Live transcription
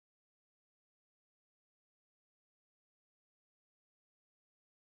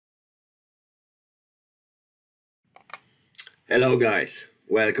Hello guys,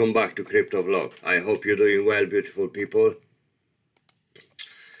 welcome back to Crypto Vlog. I hope you're doing well, beautiful people.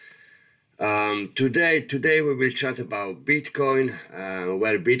 Today we will chat about Bitcoin,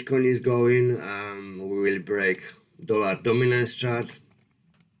 where Bitcoin is going. We will break dollar dominance chart.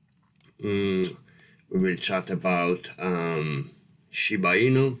 We will chat about Shiba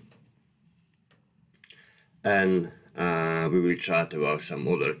Inu, and we will chat about some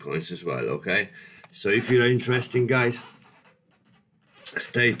other coins as well. Okay, so if you're interested, guys,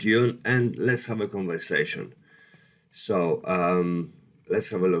 stay tuned and let's have a conversation. So let's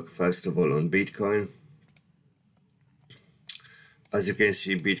have a look first of all on Bitcoin. As you can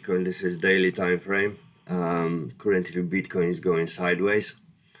see, Bitcoin, this is daily time frame. Currently Bitcoin is going sideways.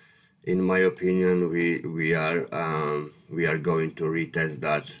 In my opinion, we are going to retest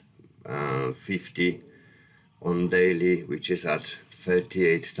that 50 on daily, which is at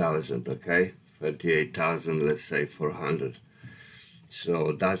 38,000. Okay, 38,000, let's say 400.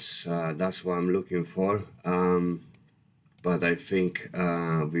 So that's what I'm looking for. But I think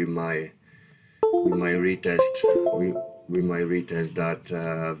we might retest that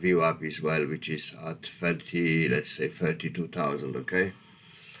view up as well, which is at 30, let's say 32,000. Okay.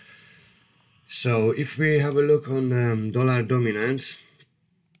 So if we have a look on dollar dominance,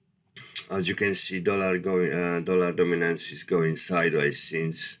 as you can see, dollar dominance is going sideways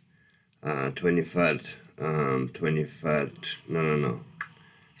since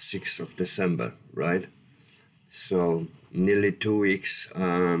 6th of December, right? So nearly 2 weeks,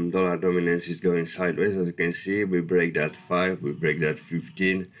 dollar dominance is going sideways. As you can see, we break that 5, we break that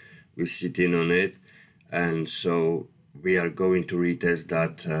 15, we sit in on it, and so we are going to retest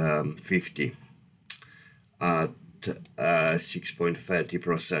that 50 at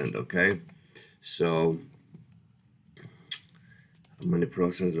 6.30%. Okay, so how many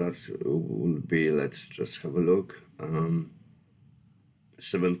percent that will be? Let's just have a look.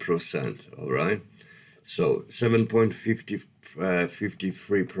 7%. All right. So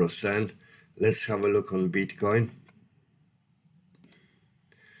 7.53%. Let's have a look on Bitcoin.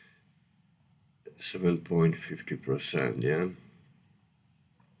 7.50%, yeah,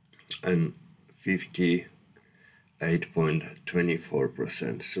 and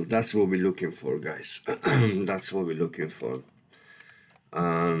 58.24%. So that's what we're looking for, guys. That's what we're looking for.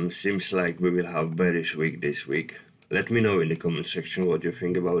 Seems like we will have bearish week this week. Let me know in the comment section what you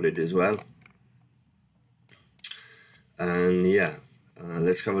think about it as well. And yeah,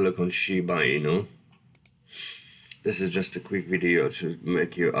 let's have a look on Shiba Inu. This is just a quick video to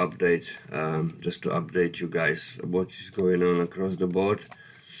make you update, just to update you guys what is going on across the board.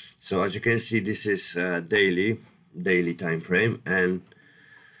 So as you can see, this is daily time frame, and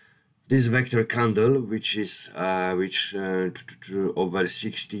this vector candle, which is over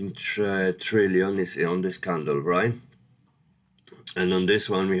 16 trillion is on this candle, right? And on this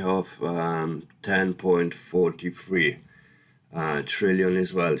one we have 10.43 trillion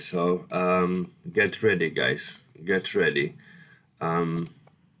as well. So get ready, guys, get ready.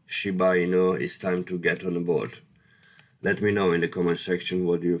 Shiba Inu, it's time to get on the board. Let me know in the comment section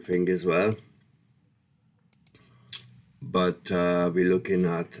what you think as well. But we're looking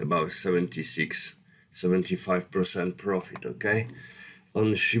at about 75% profit. Okay,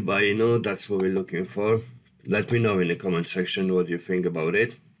 on Shiba Inu, that's what we're looking for. Let me know in the comment section what you think about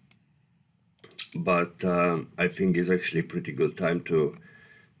it. But I think it's actually pretty good time to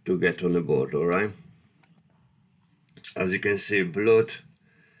get on the board. All right, as you can see, blood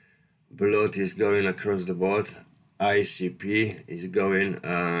is going across the board. ICP is going,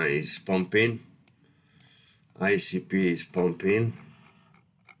 is pumping. ICP is pumping.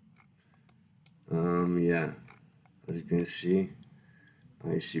 Yeah, as you can see,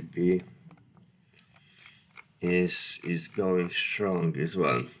 ICP is going strong as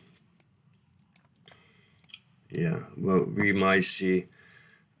well. Yeah, well, we might see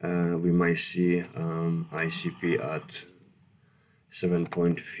ICP at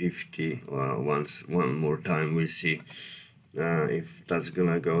 7.50. One more time, we'll see if that's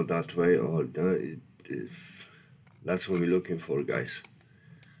gonna go that way, or if that's what we're looking for, guys.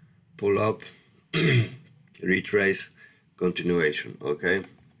 Pull up, retrace, continuation. Okay,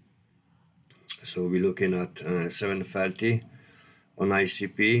 so we're looking at 730 on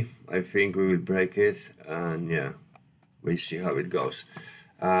ICP. I think we will break it, and yeah, we'll see how it goes.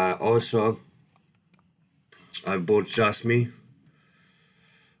 Also, I bought Jasmy.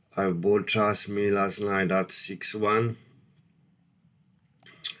 Last night at 6.1.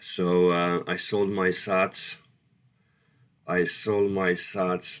 So I sold my sats. And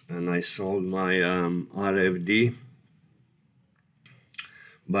I sold my RFD.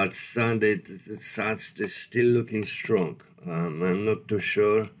 but standard sats is still looking strong. I'm not too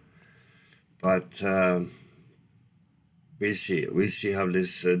sure, but we see how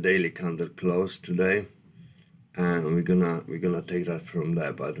this daily candle closed today, and we're gonna take that from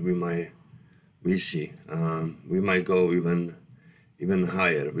there. But we see we might go even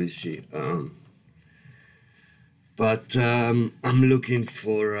higher. We see. But I'm looking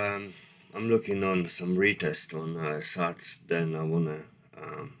on some retest on sats. Then I wanna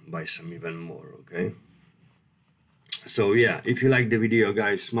buy some even more. Okay. So yeah, if you like the video,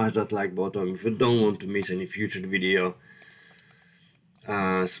 guys, smash that like button. If you don't want to miss any future video,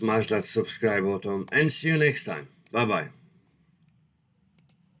 smash that subscribe button, and see you next time. Bye bye.